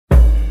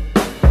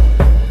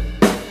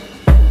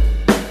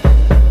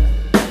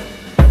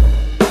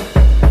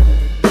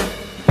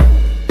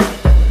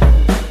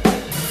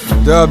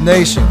Dub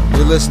Nation,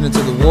 you're listening to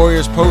the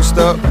Warriors Post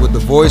Up with the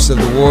voice of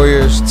the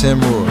Warriors,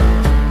 Tim Roye.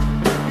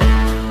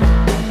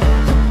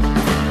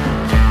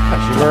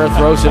 Schubert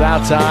throws it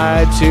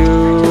outside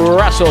to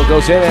Russell.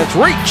 Goes in and it's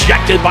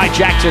rejected by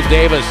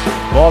Jackson-Davis.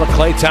 Ball to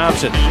Klay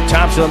Thompson.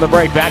 Thompson on the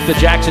break. Back to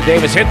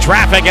Jackson-Davis. Hit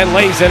traffic and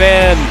lays it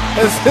in.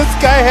 Has this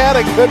guy had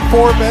a good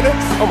 4 minutes?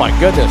 Oh, my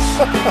goodness.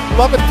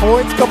 11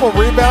 points, couple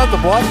rebounds, a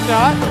block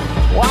shot.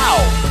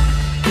 Wow.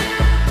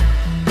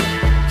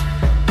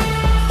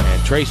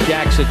 And Trayce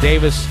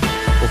Jackson-Davis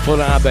will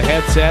put on the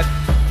headset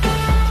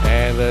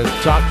and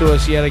talk to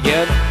us yet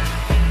again.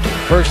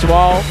 First of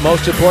all,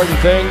 most important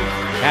thing,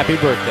 happy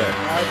birthday.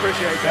 I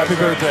appreciate that. Happy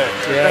birthday.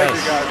 Yes. Thank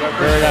you, guys.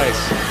 Very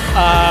nice.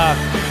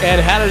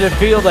 And how did it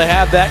feel to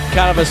have that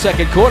kind of a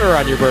second quarter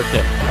on your birthday?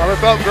 It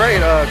felt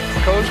great.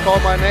 Coach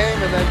called my name,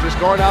 and then just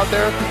going out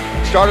there,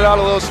 started out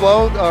a little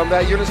slow.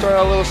 That unit started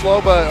out a little slow,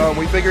 but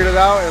we figured it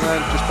out, and then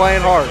just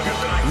playing hard.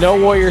 No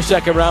Warrior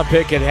second-round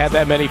pick had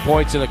that many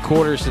points in a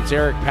quarter since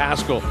Eric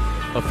Paschal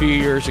a few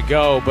years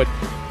ago, but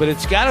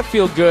it's got to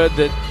feel good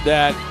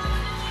that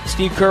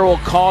Steve Kerr will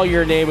call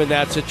your name in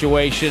that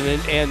situation,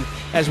 and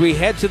as we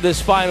head to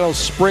this final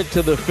sprint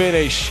to the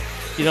finish,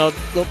 you know,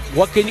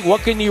 what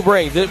can you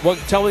bring?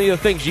 Tell me the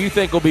things you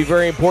think will be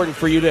very important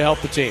for you to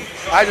help the team.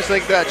 I just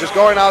think that just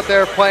going out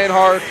there, playing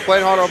hard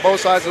on both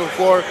sides of the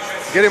floor,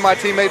 getting my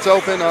teammates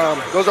open,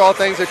 those are all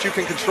things that you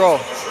can control.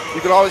 You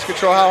can always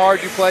control how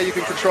hard you play. You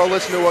can control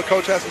listening to what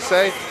coach has to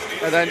say,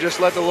 and then just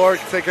let the Lord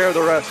take care of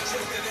the rest.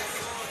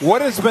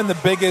 What has been the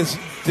biggest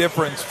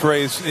difference,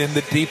 Trayce, in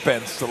the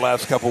defense the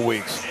last couple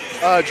weeks?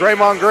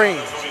 Draymond Green.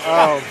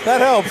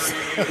 That helps.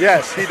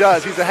 Yes, he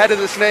does. He's the head of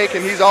the snake,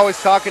 and he's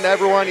always talking to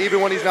everyone,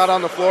 even when he's not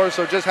on the floor.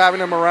 So just having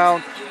him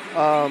around,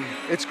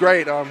 it's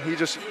great. He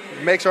just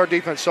makes our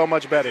defense so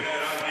much better.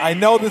 I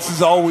know this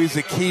is always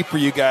a key for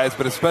you guys,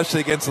 but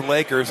especially against the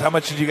Lakers. How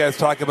much did you guys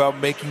talk about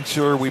making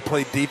sure we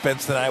play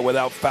defense tonight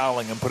without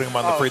fouling and putting them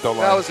on the free throw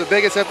line? That was the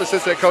biggest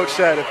emphasis that Coach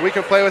said. If we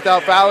can play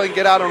without fouling,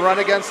 get out and run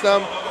against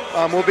them,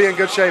 we'll be in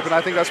good shape, and I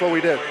think that's what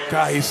we did.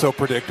 God, he's so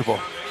predictable.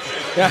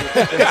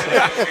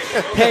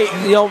 Hey,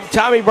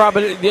 Tommy brought up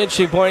an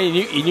interesting point,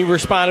 and you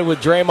responded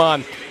with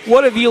Draymond.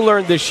 What have you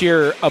learned this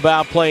year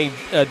about playing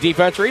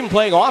defense or even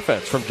playing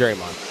offense from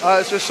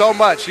Draymond? It's just so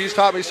much. He's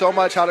taught me so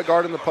much how to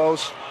guard in the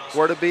post,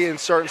 where to be in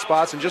certain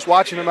spots, and just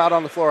watching him out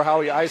on the floor, how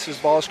he ices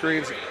ball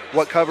screens,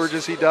 what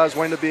coverages he does,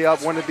 when to be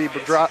up, when to be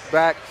dropped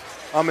back,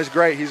 is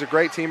great. He's a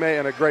great teammate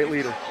and a great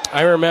leader.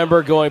 I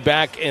remember going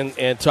back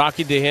and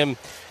talking to him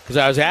because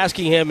I was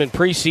asking him in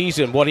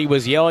preseason what he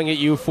was yelling at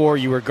you for.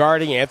 You were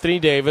guarding Anthony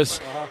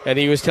Davis, and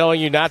he was telling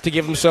you not to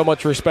give him so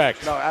much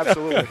respect. No,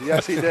 absolutely.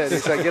 Yes, he did. He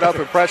said, get up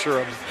and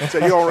pressure him. He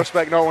said, you don't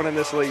respect no one in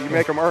this league. You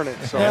make them earn it.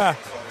 So. Yeah.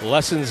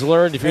 Lessons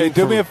learned. Hey,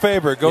 do me a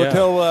favor. Go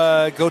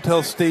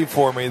tell Steve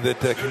for me that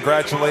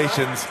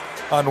congratulations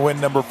on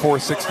win number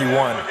 461.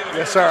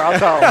 Yes, sir. I'll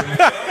tell him.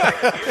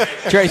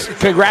 Trayce,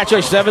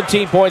 congratulations.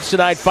 17 points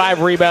tonight,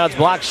 5 rebounds,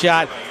 block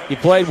shot. You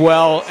played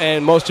well,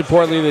 and most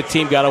importantly, the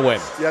team got a win.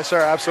 Yes, sir.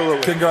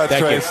 Absolutely. Congrats,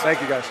 Trayce.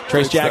 Thank you, guys.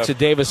 Trayce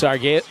Jackson-Davis, our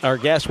guest,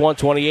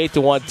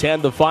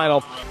 128-110. The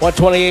final,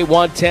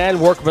 128-110.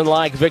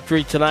 Workmanlike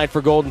victory tonight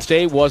for Golden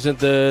State. Wasn't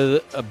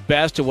the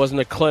best. It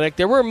wasn't a clinic.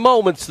 There were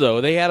moments, though.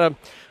 They had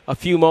a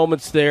few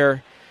moments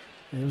there.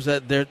 It was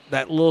that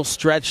little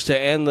stretch to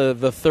end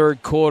the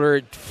third quarter.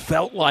 It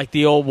felt like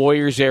the old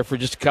Warriors there for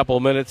just a couple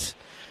of minutes.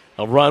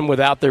 A run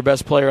without their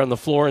best player on the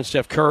floor in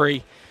Steph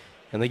Curry.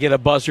 And they get a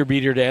buzzer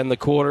beater to end the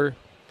quarter.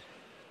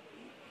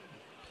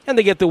 And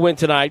they get the win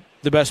tonight.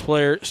 The best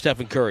player,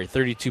 Stephen Curry,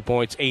 32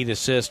 points, 8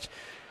 assists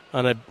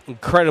on an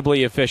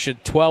incredibly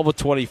efficient 12 of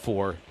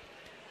 24,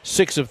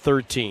 6 of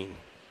 13.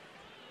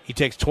 He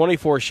takes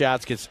 24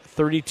 shots, gets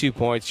 32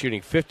 points,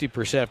 shooting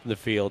 50% from the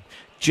field,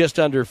 just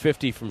under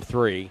 50 from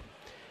 3,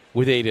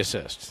 with 8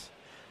 assists.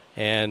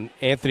 And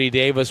Anthony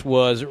Davis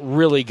was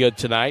really good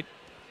tonight.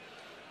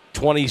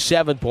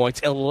 27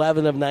 points,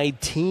 11 of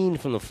 19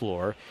 from the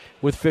floor,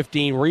 with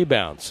 15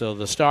 rebounds. So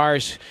the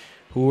stars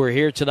who were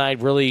here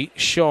tonight really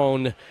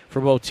shone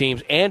for both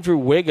teams. Andrew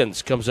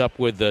Wiggins comes up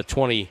with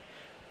 20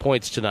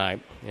 points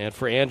tonight. And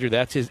for Andrew,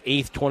 that's his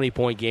 8th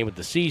 20-point game of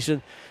the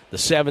season. The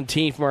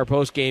 17th from our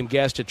post-game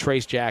guest at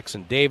Trayce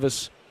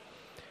Jackson-Davis.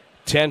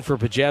 10 for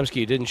Pajemski.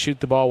 He didn't shoot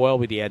the ball well,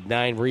 but he had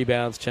 9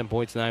 rebounds, 10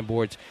 points, 9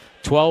 boards.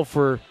 12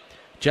 for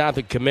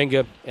Jonathan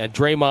Kuminga. And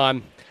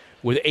Draymond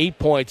with 8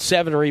 points,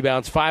 7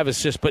 rebounds, 5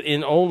 assists, but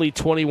in only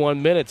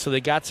 21 minutes. So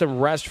they got some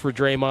rest for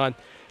Draymond.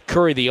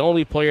 Curry, the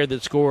only player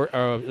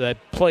that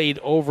played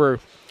over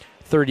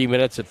 30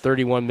 minutes at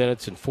 31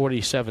 minutes and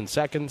 47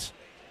 seconds.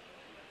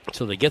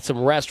 So they get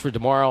some rest for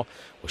tomorrow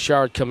with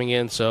Charlotte coming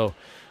in. So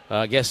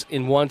I guess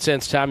in one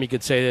sense, Tom, you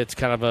could say that it's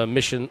kind of a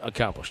mission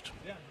accomplished.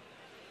 Yeah.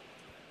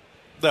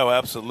 No,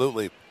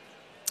 absolutely.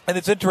 And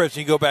it's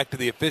interesting, you go back to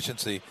the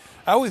efficiency.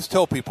 I always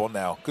tell people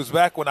now, because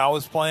back when I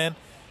was playing,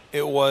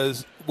 it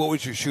was, what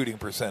was your shooting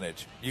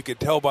percentage? You could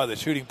tell by the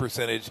shooting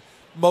percentage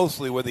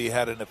mostly whether you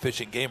had an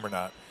efficient game or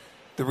not.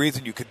 The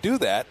reason you could do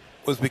that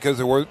was because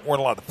there weren't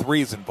a lot of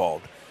threes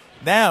involved.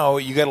 Now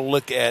you got to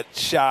look at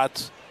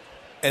shots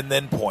and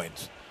then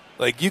points.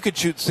 Like, you could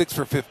shoot 6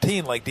 for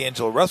 15 like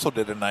D'Angelo Russell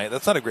did tonight.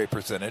 That's not a great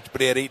percentage,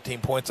 but he had 18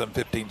 points on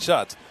 15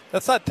 shots.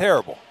 That's not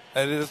terrible.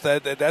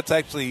 That's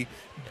actually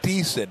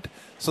decent.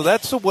 So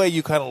that's the way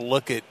you kind of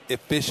look at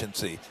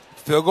efficiency.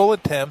 Field goal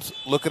attempts,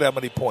 look at how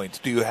many points.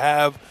 Do you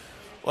have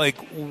like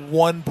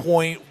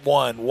 1.1,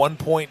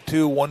 1.2,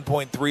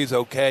 1.3 is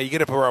okay. You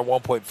get up around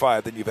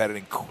 1.5, then you've had an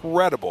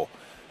incredible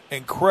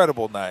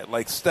night.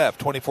 Like Steph,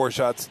 24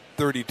 shots,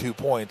 32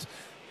 points.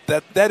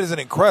 That isn't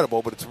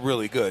incredible, but it's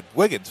really good.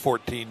 Wiggins,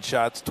 14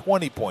 shots,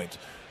 20 points.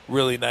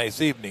 Really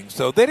nice evening.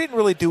 So they didn't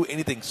really do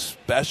anything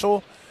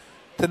special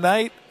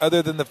tonight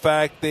other than the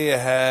fact they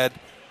had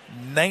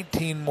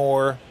 19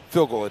 more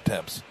field goal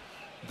attempts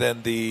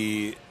than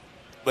the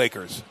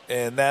Lakers,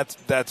 and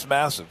that's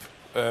massive.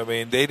 I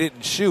mean, they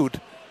didn't shoot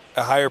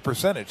a higher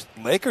percentage.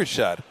 Lakers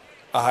shot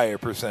a higher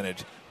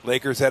percentage.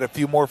 Lakers had a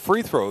few more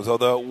free throws,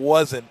 although it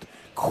wasn't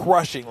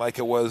crushing like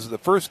it was the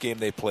first game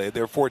they played.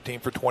 They were 14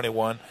 for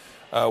 21.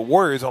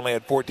 Warriors only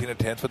had 14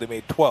 attempts, but they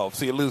made 12.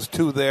 So you lose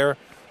 2 there,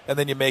 and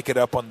then you make it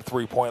up on the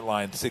three-point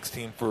line,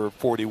 16 for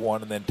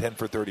 41 and then 10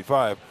 for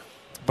 35.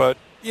 But,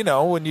 you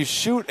know, when you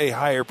shoot a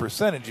higher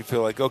percentage, you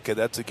feel like, okay,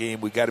 that's a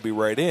game we got to be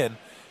right in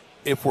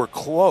if we're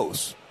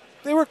close.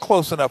 They were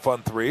close enough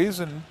on threes,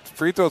 and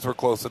free throws were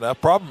close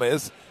enough. Problem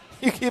is,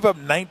 you gave up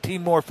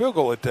 19 more field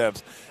goal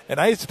attempts. And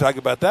I used to talk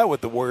about that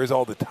with the Warriors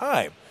all the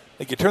time.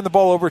 Like, you turn the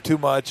ball over too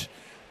much,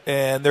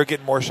 and they're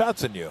getting more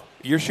shots than you.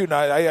 You're shooting,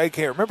 I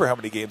can't remember how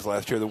many games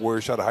last year the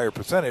Warriors shot a higher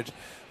percentage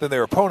than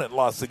their opponent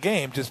lost the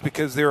game just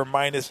because they were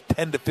minus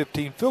 10 to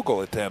 15 field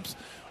goal attempts.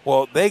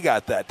 Well, they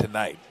got that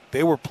tonight.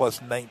 They were plus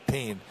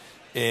 19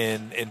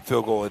 in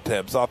field goal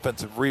attempts.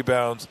 Offensive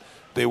rebounds,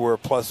 they were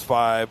plus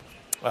 5.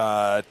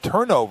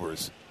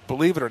 Turnovers,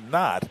 believe it or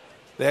not,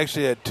 they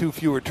actually had 2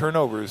 fewer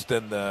turnovers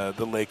than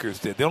the Lakers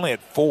did. They only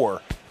had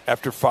 4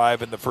 after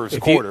 5 in the first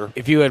quarter.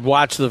 If you had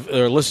watched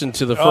or listened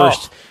to the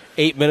first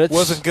 8 minutes.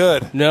 Wasn't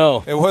good.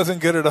 No. It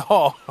wasn't good at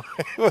all.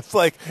 It was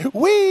like,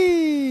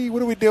 whee,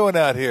 what are we doing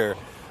out here?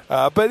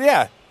 But,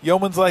 yeah,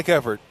 yeoman's-like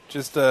effort.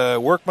 Just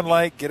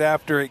workmanlike, get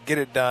after it, get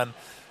it done,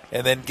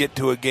 and then get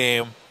to a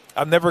game.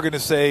 I'm never going to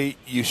say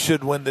you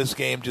should win this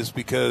game just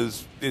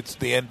because it's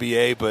the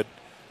NBA, but,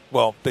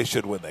 well, they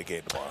should win that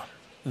game tomorrow.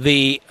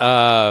 The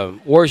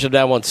Warriors have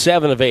now won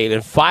 7 of 8,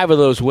 and 5 of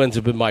those wins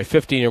have been by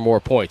 15 or more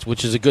points,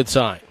 which is a good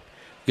sign.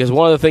 Because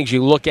one of the things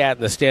you look at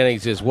in the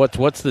standings is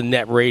what's the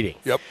net rating.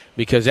 Yep.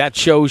 Because that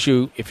shows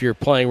you if you're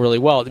playing really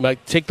well.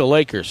 Take the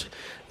Lakers.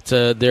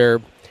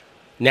 They're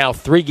now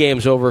 3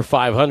 games over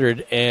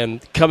 500,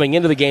 and coming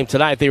into the game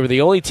tonight, they were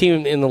the only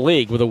team in the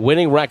league with a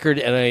winning record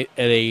and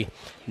a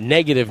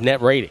negative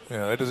net rating.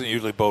 Yeah, that doesn't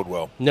usually bode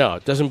well. No,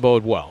 it doesn't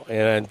bode well.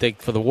 And I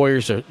think for the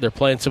Warriors, they're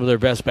playing some of their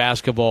best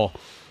basketball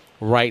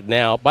right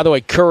now. By the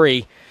way,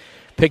 Curry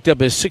picked up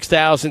his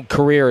 6,000th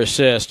career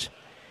assist.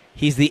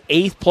 He's the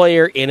 8th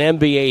player in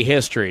NBA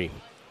history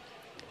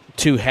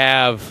to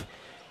have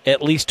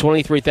at least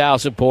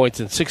 23,000 points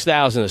and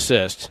 6,000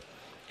 assists.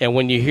 And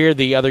when you hear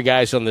the other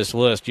guys on this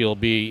list, you'll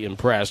be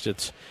impressed.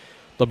 It's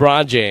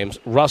LeBron James,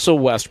 Russell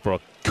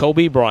Westbrook,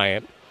 Kobe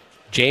Bryant,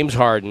 James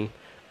Harden,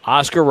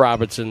 Oscar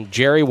Robertson,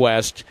 Jerry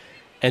West,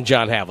 and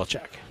John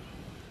Havlicek.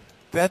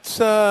 That's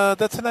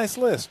a nice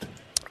list.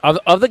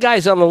 Of the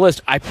guys on the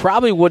list, I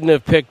probably wouldn't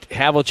have picked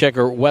Havlicek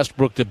or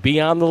Westbrook to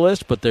be on the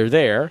list, but they're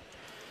there.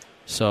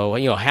 So,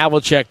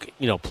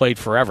 Havlicek, played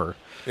forever.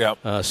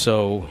 Yeah.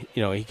 So,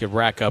 he could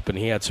rack up, and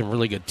he had some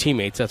really good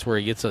teammates. That's where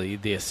he gets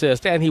the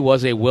assist, and he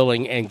was a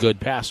willing and good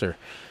passer.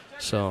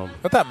 So,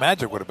 I thought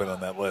Magic would have been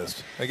on that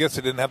list. I guess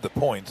he didn't have the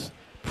points.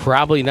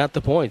 Probably not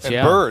the points, and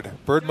yeah.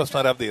 Bird must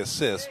not have the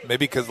assist,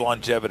 maybe because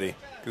longevity.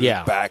 Yeah.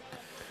 His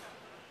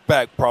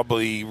back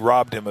probably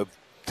robbed him of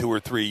 2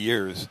 or 3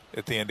 years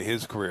at the end of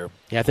his career.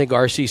 Yeah, I think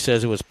RC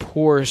says it was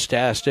poor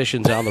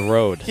statisticians on the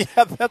road.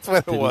 Yeah, that's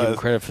what it was. Give him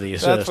credit for the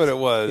assist. That's what it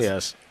was.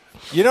 Yes.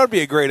 You know, it'd be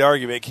a great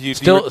argument.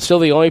 Still,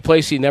 the only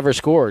place he never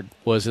scored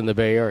was in the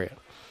Bay Area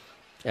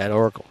at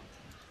Oracle.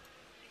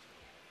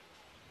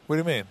 What do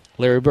you mean?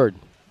 Larry Bird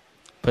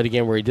played a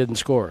game where he didn't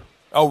score.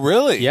 Oh,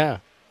 really? Yeah.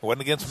 It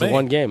wasn't against it's me.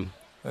 One game.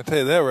 I'll tell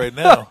you that right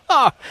now.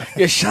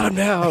 You shut him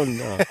down.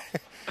 No.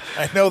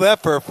 I know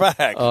that for a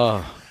fact.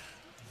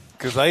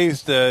 Because I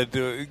used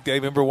to I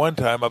remember one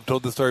time, I've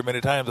told this story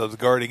many times, I was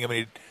guarding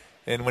him,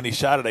 and when he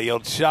shot it, I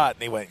yelled, "Shot,"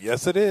 and he went,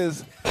 "Yes, it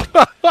is."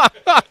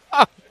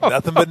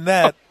 Nothing but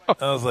net.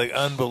 I was like,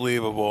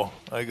 unbelievable.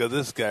 I go,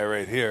 this guy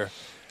right here.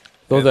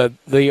 Well,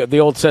 the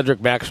old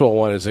Cedric Maxwell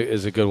one is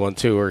a good one,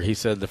 too, where he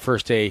said the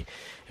first day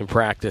in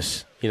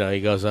practice,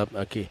 he goes up,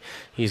 okay,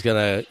 he's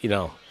going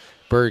to,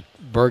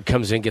 Bird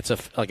comes in, gets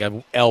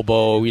an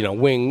elbow,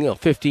 wing,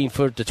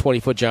 15-foot to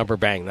 20-foot jumper,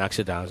 bang, knocks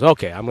it down.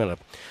 Okay, I'm going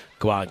to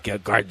go out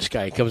and guard this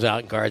guy. He comes out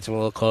and guards him a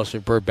little closer.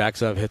 Bird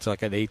backs up, hits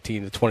like an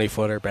 18 to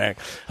 20-footer, bang.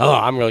 Oh,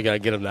 I'm really going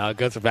to get him now.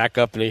 Goes back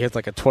up, and he hits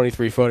like a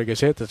 23-footer. He goes,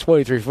 hit the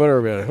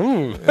 23-footer.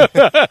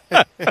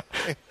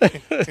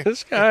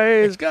 This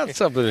guy's got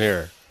something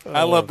here.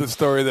 I love the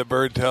story that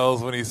Bird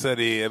tells when he said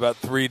about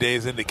 3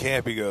 days into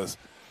camp, he goes,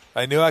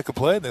 I knew I could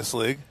play in this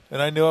league,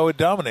 and I knew I would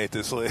dominate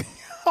this league.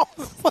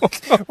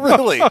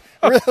 Really,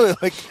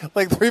 like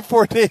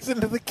 3-4 days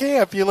into the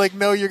camp, you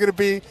know you're going to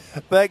be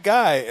that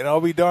guy, and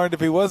I'll be darned if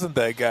he wasn't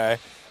that guy.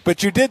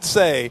 But you did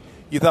say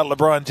you thought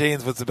LeBron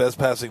James was the best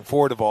passing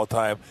forward of all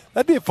time.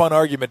 That'd be a fun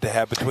argument to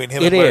have between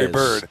him and Larry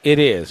Bird. It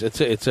is.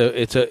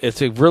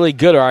 It's a really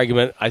good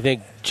argument. I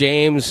think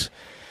James.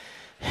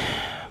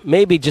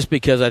 Maybe just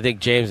because I think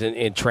James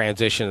in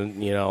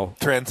transition,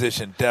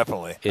 Transition,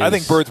 definitely. I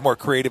think Bird's more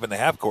creative in the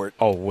half court.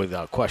 Oh,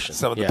 without question.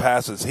 Some of the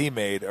passes he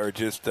made are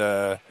just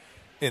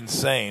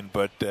insane.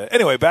 But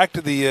anyway, back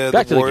to the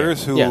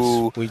Warriors, who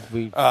yes.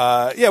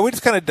 we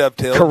just kind of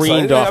dovetailed.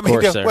 Careened off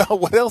course there. Well,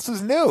 what else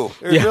is new?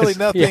 There's really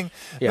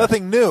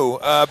nothing new.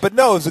 But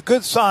no, it was a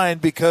good sign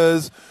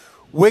because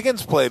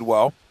Wiggins played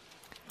well.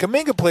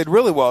 Kuminga played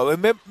really well.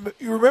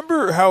 You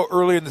remember how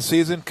early in the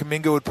season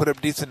Kuminga would put up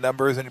decent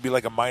numbers and it'd be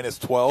like a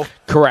 -12?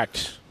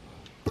 Correct.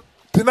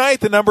 Tonight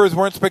the numbers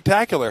weren't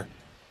spectacular,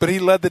 but he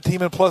led the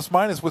team in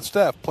plus-minus with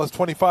Steph,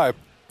 +25,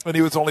 and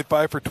he was only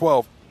 5 for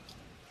 12.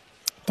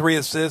 3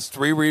 assists,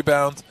 3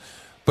 rebounds.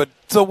 But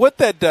so what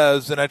that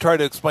does, and I try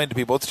to explain to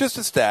people, it's just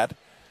a stat.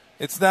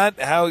 It's not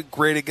how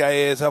great a guy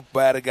is, how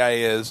bad a guy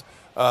is,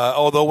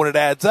 although when it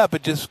adds up,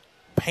 it just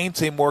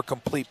paints a more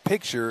complete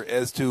picture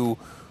as to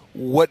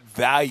what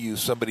value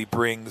somebody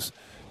brings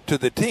to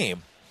the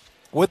team.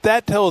 What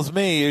that tells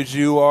me is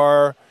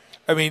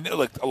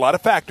look, a lot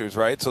of factors,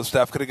 right? So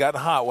Steph could have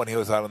gotten hot when he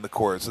was out on the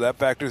court, so that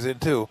factors in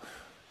too.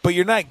 But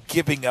you're not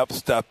giving up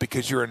stuff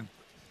because you're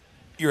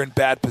in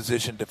bad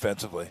position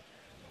defensively,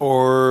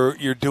 or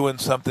you're doing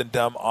something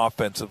dumb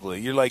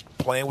offensively. You're like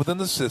playing within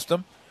the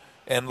system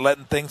and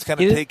letting things kind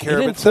of take care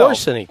of itself. He didn't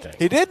force anything.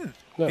 He didn't.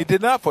 No. He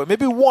did not force.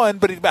 Maybe one,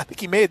 but I think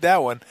he made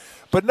that one.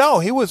 But no,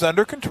 he was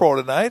under control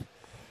tonight.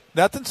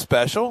 Nothing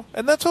special,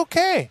 and that's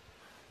okay.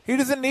 He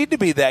doesn't need to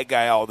be that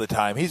guy all the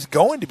time. He's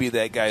going to be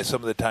that guy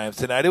some of the times.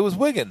 Tonight it was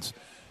Wiggins,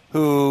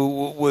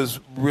 who was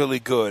really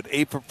good,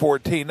 8 for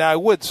 14. Now, I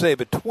would say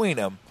between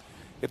them,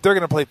 if they're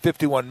going to play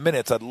 51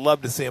 minutes, I'd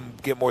love to see him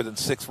get more than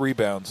 6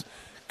 rebounds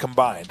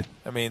combined.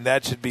 I mean,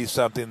 that should be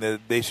something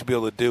that they should be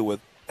able to do with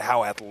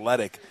how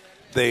athletic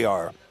they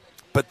are.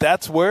 But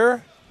that's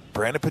where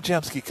Brandon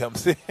Podziemski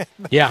comes in.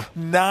 Yeah.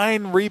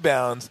 9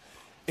 rebounds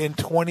in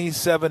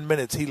 27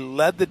 minutes. He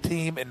led the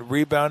team in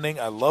rebounding.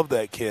 I love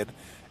that kid.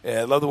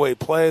 I love the way he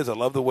plays. I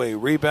love the way he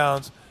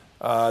rebounds.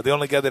 The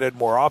only guy that had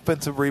more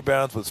offensive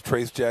rebounds was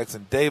Trayce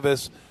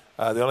Jackson-Davis.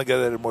 The only guy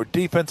that had more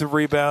defensive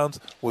rebounds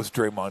was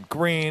Draymond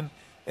Green,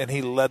 and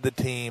he led the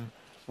team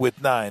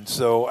with 9.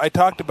 So I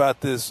talked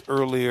about this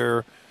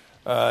earlier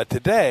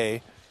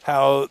today,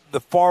 how the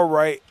far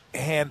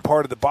right-hand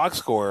part of the box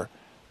score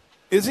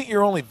isn't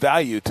your only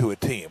value to a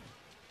team.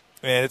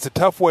 And it's a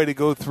tough way to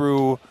go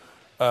through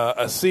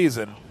a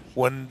season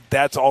when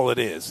that's all it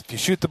is. If you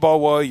shoot the ball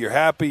well, you're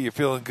happy, you're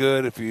feeling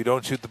good. If you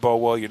don't shoot the ball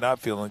well, you're not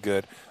feeling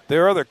good.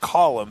 There are other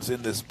columns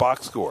in this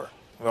box score.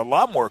 A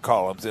lot more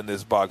columns in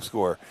this box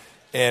score.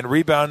 And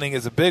rebounding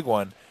is a big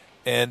one.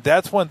 And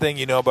that's one thing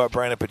you know about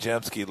Brandon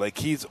Podziemski. Like,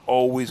 he's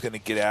always going to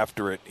get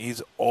after it.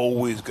 He's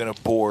always going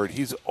to board.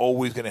 He's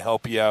always going to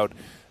help you out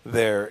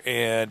there.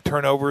 And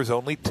turnovers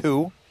only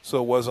 2,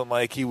 so it wasn't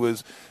like he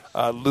was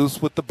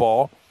loose with the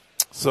ball.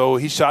 So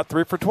he shot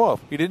 3 for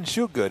 12. He didn't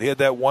shoot good. He had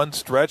that one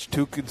stretch,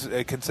 2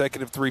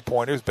 consecutive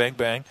three-pointers, bang,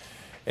 bang,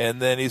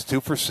 and then he's 2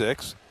 for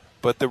 6.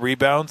 But the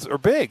rebounds are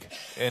big,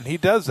 and he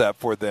does that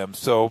for them.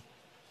 So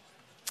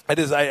I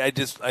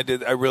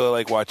really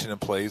like watching him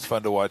play. He's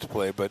fun to watch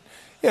play. But,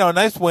 a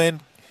nice win.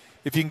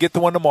 If you can get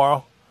the one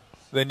tomorrow,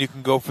 then you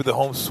can go for the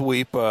home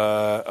sweep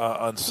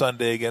on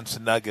Sunday against the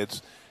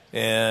Nuggets.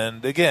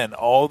 And, again,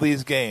 all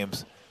these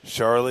games,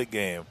 Charlotte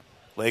game,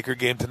 Laker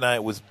game tonight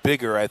was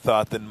bigger, I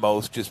thought, than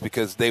most just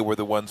because they were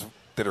the ones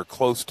that are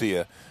close to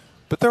you.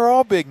 But they're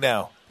all big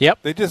now. Yep.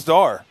 They just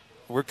are.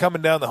 We're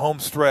coming down the home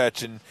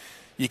stretch, and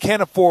you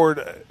can't afford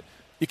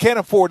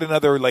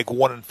another,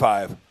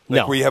 1-5.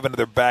 No. Where you have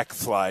another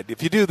backslide.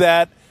 If you do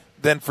that,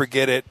 then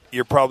forget it.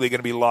 You're probably going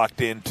to be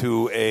locked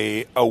into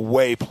a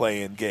away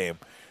play-in game.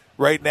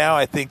 Right now,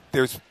 I think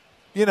there's,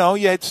 you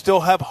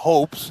still have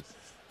hopes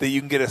that you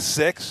can get a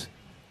 6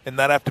 and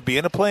not have to be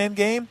in a play-in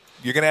game.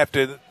 You're going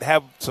to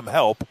have some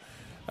help,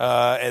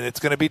 and it's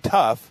going to be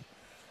tough.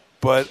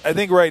 But I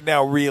think right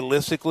now,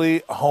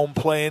 realistically, a home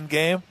play-in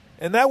game,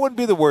 and that wouldn't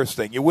be the worst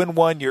thing. You win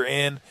one, you're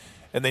in,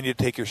 and then you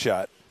take your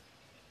shot.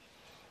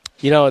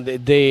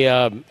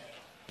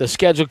 The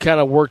schedule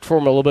kind of worked for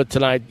them a little bit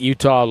tonight.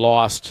 Utah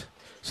lost,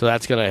 so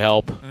that's going to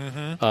help.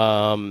 Mm-hmm.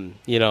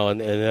 And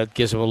that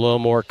gives them a little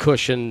more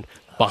cushion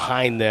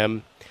behind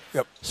them.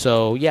 Yep.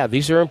 So,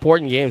 these are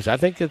important games. I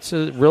think it's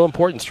a real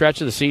important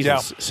stretch of the season.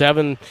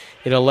 7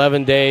 in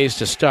 11 days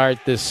to start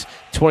this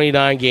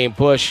 29-game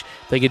push.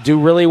 They could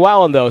do really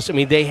well in those. I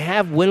mean, they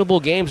have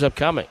winnable games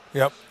upcoming.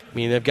 Yep. I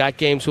mean, they've got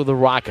games with the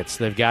Rockets.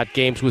 They've got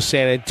games with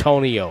San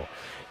Antonio.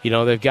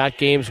 They've got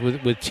games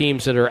with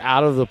teams that are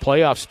out of the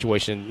playoff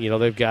situation.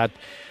 They've got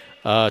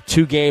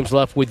 2 games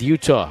left with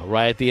Utah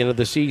right at the end of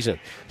the season.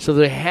 So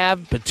they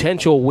have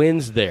potential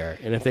wins there.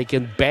 And if they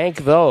can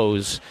bank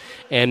those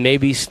and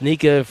maybe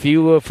sneak a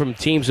few from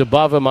teams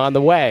above them on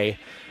the way,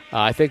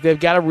 I think they've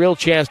got a real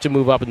chance to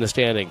move up in the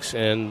standings,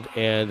 and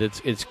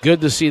it's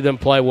good to see them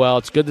play well.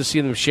 It's good to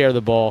see them share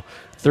the ball.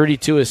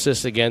 32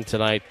 assists again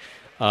tonight.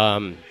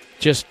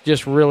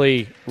 Just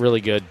really,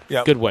 really good.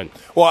 Yep. Good win.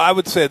 Well, I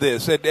would say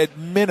this. At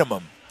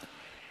minimum,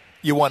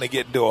 you want to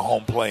get into a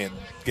home playing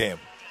game.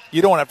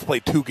 You don't have to play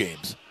 2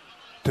 games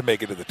to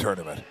make it to the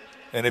tournament.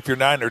 And if you're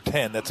 9 or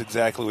 10, that's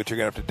exactly what you're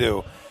going to have to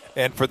do.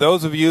 And for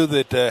those of you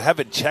that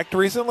haven't checked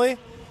recently,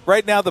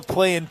 right now the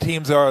play-in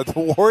teams are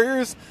the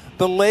Warriors,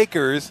 the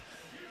Lakers,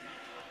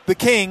 the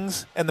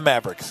Kings, and the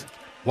Mavericks.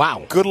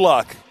 Wow. Good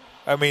luck.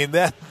 I mean,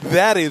 that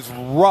is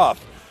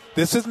rough.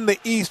 This isn't the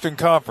Eastern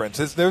Conference.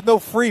 There's no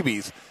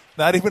freebies,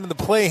 not even in the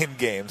play-in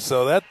games.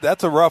 So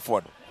that's a rough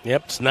one.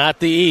 Yep, it's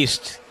not the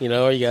East. You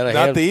know, you got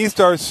not the East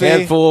RC.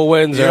 Handful of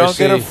wins. You RC. don't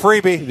get a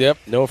freebie. Yep,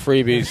 no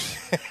freebies.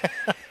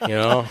 You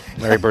know,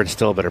 Larry Bird's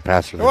still a better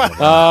passer than him.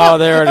 Oh,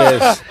 there it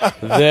is.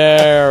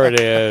 There it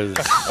is.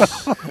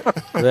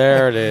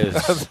 There it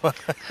is.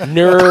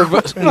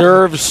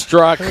 Nerve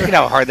struck. You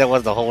know how hard that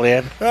was to hold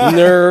in?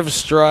 Nerve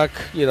struck.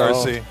 You know.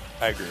 RC,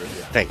 I agree with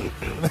you. Thank you.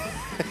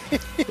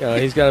 You know,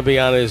 he's going to be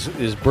on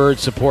his Bird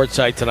support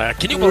site tonight.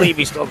 Can you believe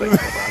he's still thinking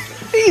about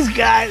it? These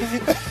guys.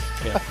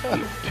 Yeah,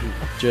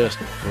 just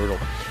brutal.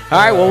 All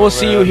right, well, we'll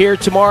see you here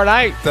tomorrow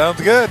night. Sounds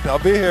good. I'll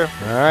be here.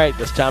 All right,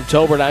 that's Tom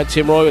Tolbert. I'm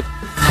Tim Roye with